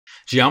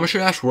Geometry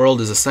Dash World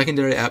is a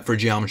secondary app for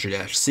Geometry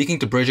Dash, seeking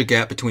to bridge a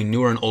gap between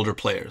newer and older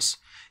players.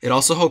 It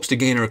also hopes to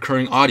gain a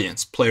recurring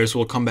audience, players who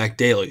will come back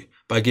daily,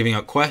 by giving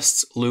out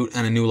quests, loot,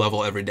 and a new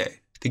level every day.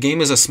 The game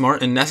is a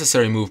smart and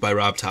necessary move by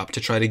RobTop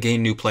to try to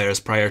gain new players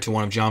prior to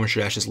one of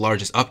Geometry Dash's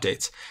largest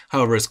updates,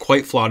 however is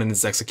quite flawed in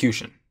its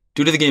execution.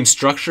 Due to the game's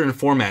structure and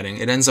formatting,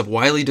 it ends up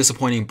wildly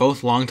disappointing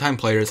both longtime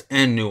players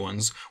and new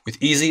ones, with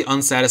easy,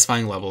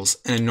 unsatisfying levels,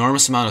 an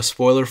enormous amount of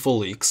spoiler-full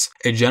leaks,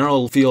 a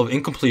general feel of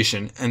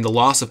incompletion, and the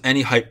loss of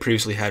any hype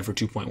previously had for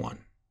 2.1.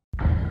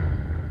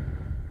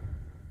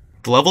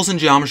 The levels in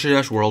Geometry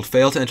Dash World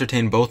fail to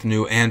entertain both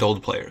new and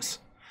old players.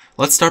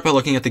 Let's start by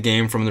looking at the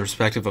game from the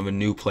perspective of a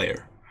new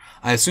player.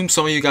 I assume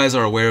some of you guys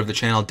are aware of the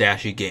channel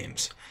Dashy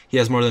Games. He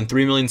has more than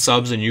 3 million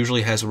subs and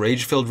usually has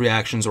rage-filled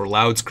reactions or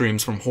loud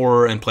screams from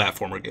horror and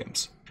platformer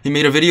games. He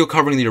made a video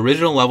covering the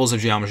original levels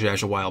of Geometry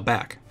Dash a while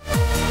back.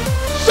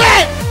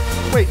 Shit!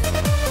 Wait.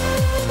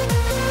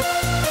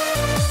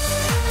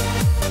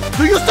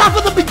 Do you start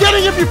from the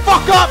beginning if you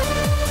fuck up?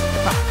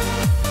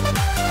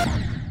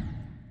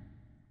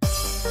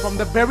 From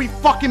the very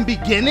fucking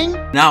beginning?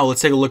 Now let's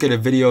take a look at a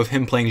video of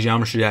him playing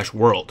Geometry Dash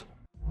World.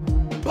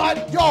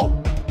 But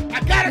yo, I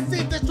gotta see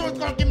if this joint's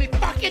gonna give me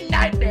fucking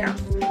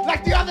nightmares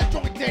like the other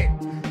joint did.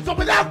 So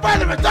without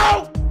further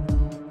ado,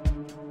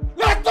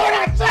 let's do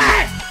that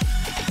shit!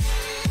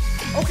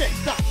 Okay,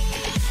 stop.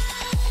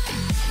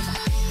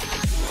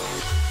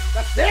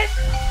 That's it?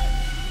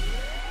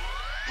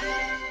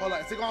 Hold on,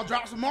 is it gonna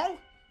drop some more?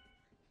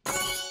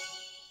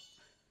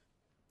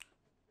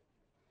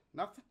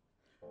 Nothing?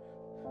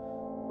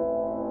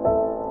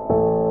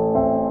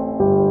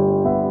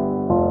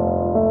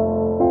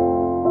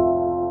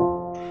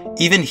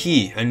 Even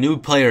he, a new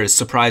player, is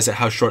surprised at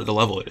how short the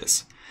level it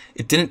is.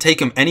 It didn't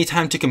take him any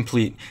time to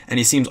complete, and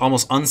he seems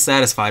almost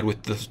unsatisfied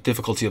with the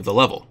difficulty of the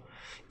level.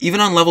 Even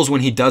on levels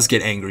when he does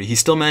get angry, he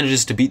still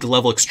manages to beat the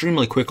level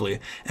extremely quickly,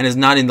 and is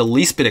not in the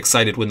least bit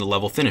excited when the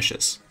level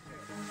finishes.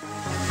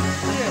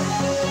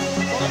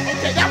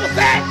 Okay, that was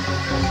that!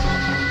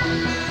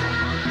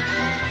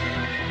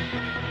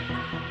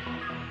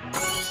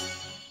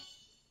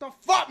 The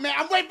fuck, man?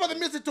 I'm waiting for the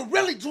music to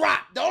really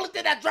drop. The only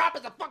thing that drops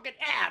is a fucking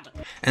ad.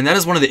 And that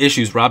is one of the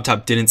issues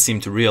RobTop didn't seem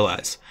to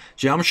realize.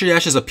 Geometry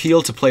Dash's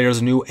appeal to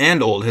players new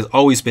and old has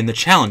always been the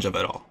challenge of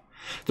it all.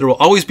 There will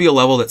always be a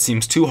level that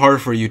seems too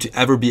hard for you to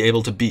ever be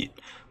able to beat,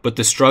 but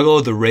the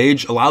struggle, the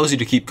rage, allows you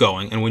to keep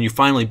going, and when you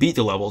finally beat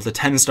the level, the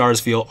 10 stars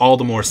feel all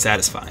the more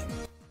satisfying.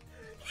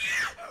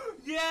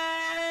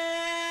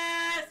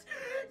 Yes!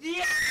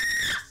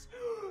 Yes!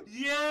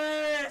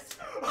 Yes!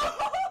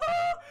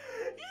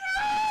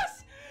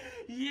 Yes!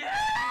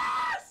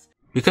 Yes!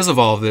 Because of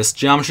all of this,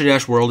 Geometry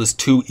Dash World is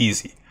too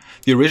easy.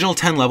 The original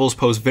 10 levels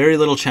pose very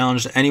little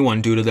challenge to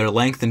anyone due to their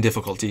length and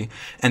difficulty,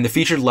 and the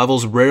featured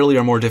levels rarely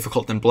are more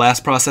difficult than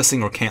blast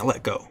processing or can't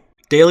let go.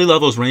 Daily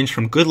levels range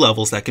from good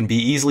levels that can be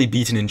easily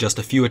beaten in just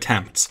a few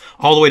attempts,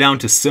 all the way down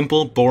to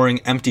simple,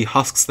 boring, empty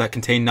husks that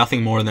contain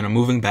nothing more than a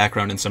moving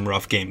background and some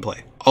rough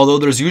gameplay. Although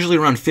there's usually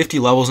around 50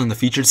 levels in the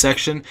featured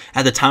section,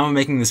 at the time of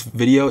making this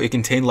video it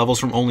contained levels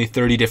from only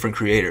 30 different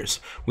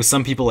creators, with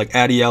some people like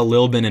Adiel,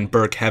 Lilbin, and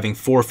Burke having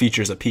 4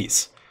 features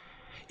apiece.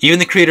 Even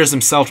the creators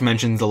themselves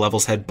mentioned the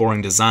levels had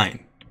boring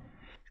design.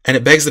 And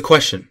it begs the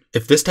question,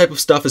 if this type of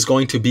stuff is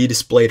going to be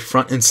displayed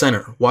front and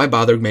center, why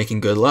bother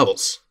making good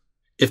levels?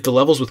 If the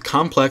levels with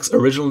complex,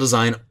 original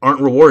design aren't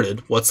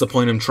rewarded, what's the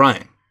point in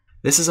trying?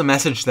 This is a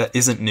message that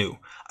isn't new.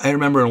 I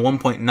remember in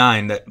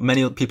 1.9 that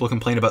many people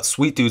complained about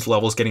Sweet Dude's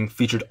levels getting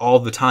featured all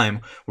the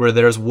time, where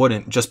theirs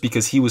wouldn't just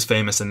because he was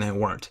famous and they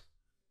weren't.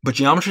 But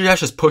Geometry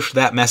Dash has pushed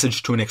that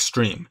message to an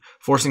extreme,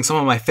 forcing some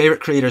of my favorite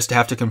creators to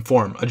have to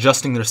conform,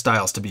 adjusting their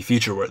styles to be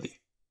feature-worthy.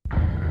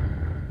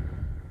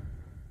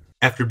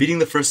 After beating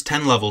the first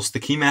 10 levels,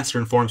 the Keymaster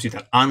informs you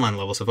that online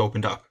levels have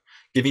opened up,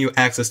 giving you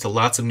access to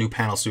lots of new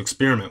panels to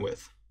experiment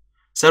with.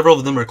 Several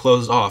of them are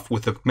closed off,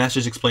 with the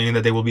message explaining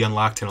that they will be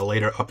unlocked in a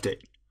later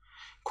update.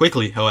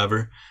 Quickly,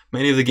 however,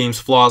 many of the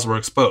game's flaws were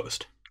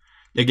exposed.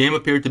 The game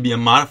appeared to be a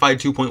modified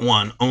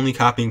 2.1, only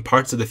copying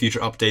parts of the future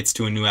updates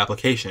to a new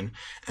application,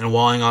 and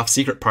walling off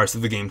secret parts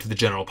of the game to the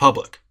general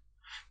public.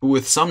 But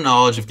with some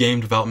knowledge of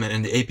game development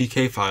and the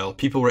APK file,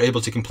 people were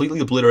able to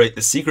completely obliterate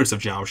the secrets of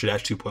Geometry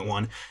Dash 2.1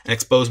 and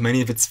expose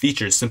many of its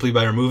features simply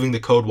by removing the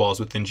code walls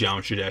within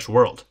Geometry Dash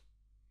World.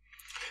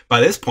 By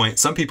this point,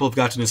 some people have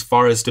gotten as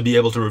far as to be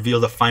able to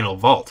reveal the final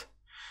vault.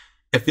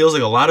 It feels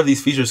like a lot of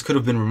these features could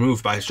have been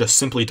removed by just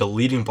simply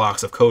deleting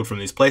blocks of code from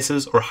these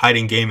places or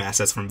hiding game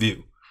assets from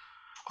view.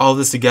 All of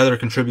this together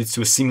contributes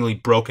to a seemingly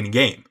broken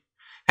game.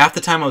 Half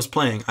the time I was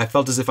playing, I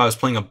felt as if I was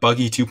playing a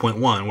buggy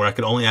 2.1 where I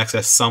could only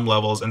access some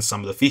levels and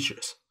some of the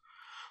features.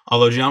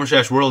 Although Geometry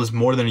Dash World is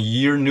more than a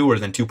year newer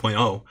than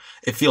 2.0,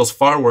 it feels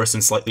far worse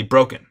and slightly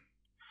broken.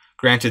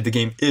 Granted, the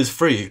game is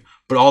free,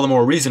 but all the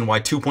more reason why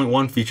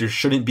 2.1 features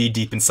shouldn't be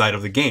deep inside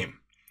of the game.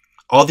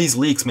 All these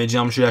leaks made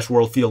Geometry Dash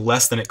World feel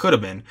less than it could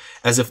have been,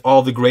 as if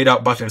all the grayed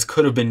out buttons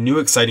could have been new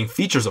exciting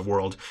features of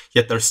World,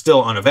 yet they're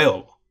still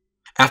unavailable.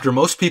 After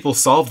most people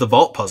solved the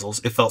vault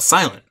puzzles, it felt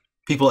silent.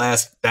 People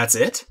asked, "That's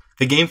it?"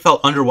 The game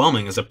felt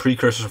underwhelming as a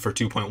precursor for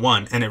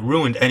 2.1, and it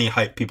ruined any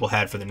hype people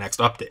had for the next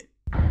update.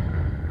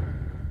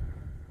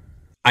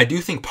 I do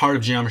think part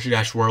of Geometry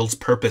Dash World's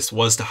purpose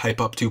was to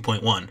hype up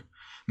 2.1.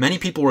 Many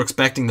people were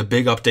expecting the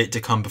big update to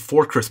come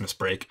before Christmas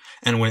break,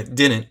 and when it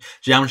didn't,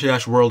 Geometry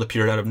Dash World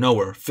appeared out of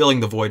nowhere,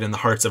 filling the void in the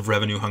hearts of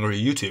revenue-hungry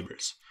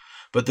YouTubers.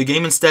 But the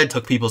game instead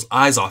took people's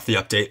eyes off the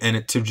update and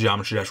it to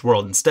Geometry Dash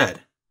World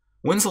instead.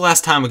 When's the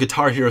last time a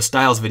Guitar Hero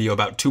Styles video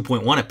about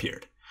 2.1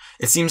 appeared?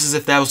 It seems as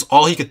if that was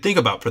all he could think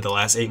about for the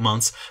last 8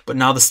 months, but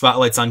now the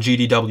spotlight's on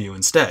GDW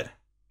instead.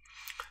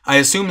 I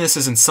assume this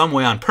is in some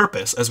way on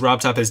purpose, as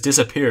RobTop has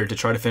disappeared to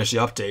try to finish the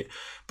update,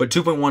 but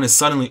 2.1 is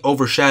suddenly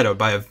overshadowed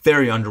by a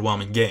very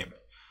underwhelming game.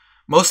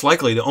 Most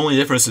likely, the only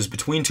differences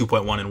between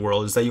 2.1 and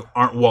World is that you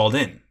aren't walled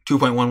in.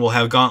 2.1 will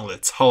have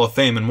gauntlets, Hall of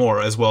Fame, and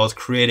more, as well as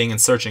creating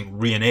and searching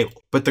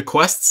re-enabled. But the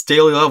quests,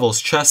 daily levels,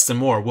 chests, and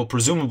more will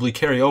presumably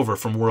carry over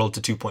from World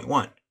to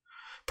 2.1.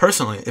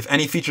 Personally, if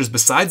any features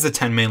besides the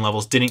 10 main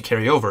levels didn't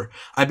carry over,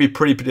 I'd be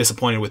pretty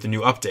disappointed with the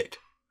new update.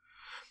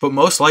 But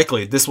most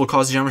likely, this will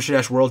cause Geometry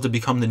Dash World to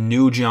become the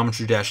new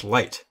Geometry Dash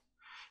Lite.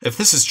 If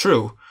this is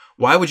true,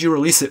 why would you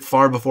release it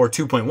far before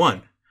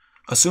 2.1?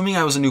 Assuming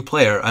I was a new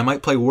player, I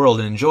might play World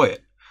and enjoy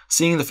it.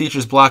 Seeing the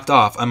features blocked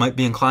off, I might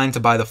be inclined to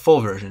buy the full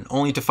version,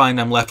 only to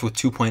find I'm left with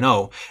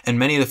 2.0, and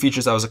many of the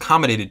features I was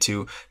accommodated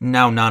to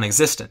now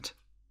non-existent.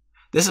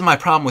 This is my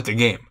problem with the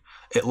game.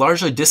 It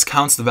largely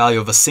discounts the value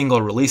of a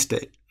single release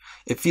date.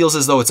 It feels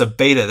as though it's a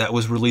beta that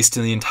was released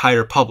to the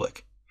entire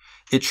public.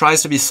 It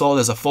tries to be sold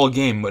as a full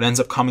game, but ends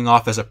up coming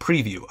off as a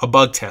preview, a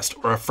bug test,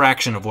 or a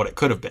fraction of what it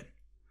could have been.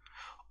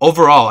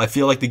 Overall, I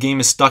feel like the game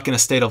is stuck in a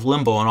state of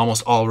limbo in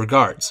almost all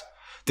regards.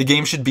 The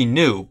game should be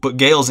new, but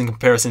Gales in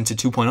comparison to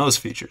 2.0's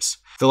features.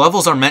 The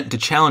levels are meant to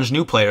challenge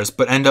new players,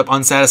 but end up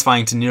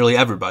unsatisfying to nearly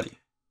everybody.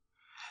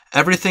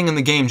 Everything in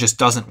the game just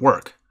doesn't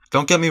work.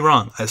 Don't get me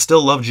wrong, I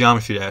still love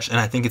Geometry Dash, and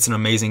I think it's an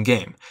amazing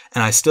game,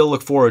 and I still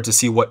look forward to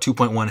see what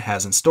 2.1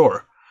 has in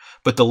store.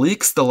 But the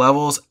leaks, the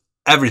levels,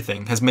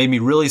 everything has made me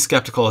really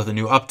skeptical of the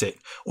new update,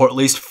 or at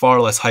least far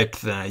less hyped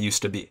than I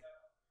used to be.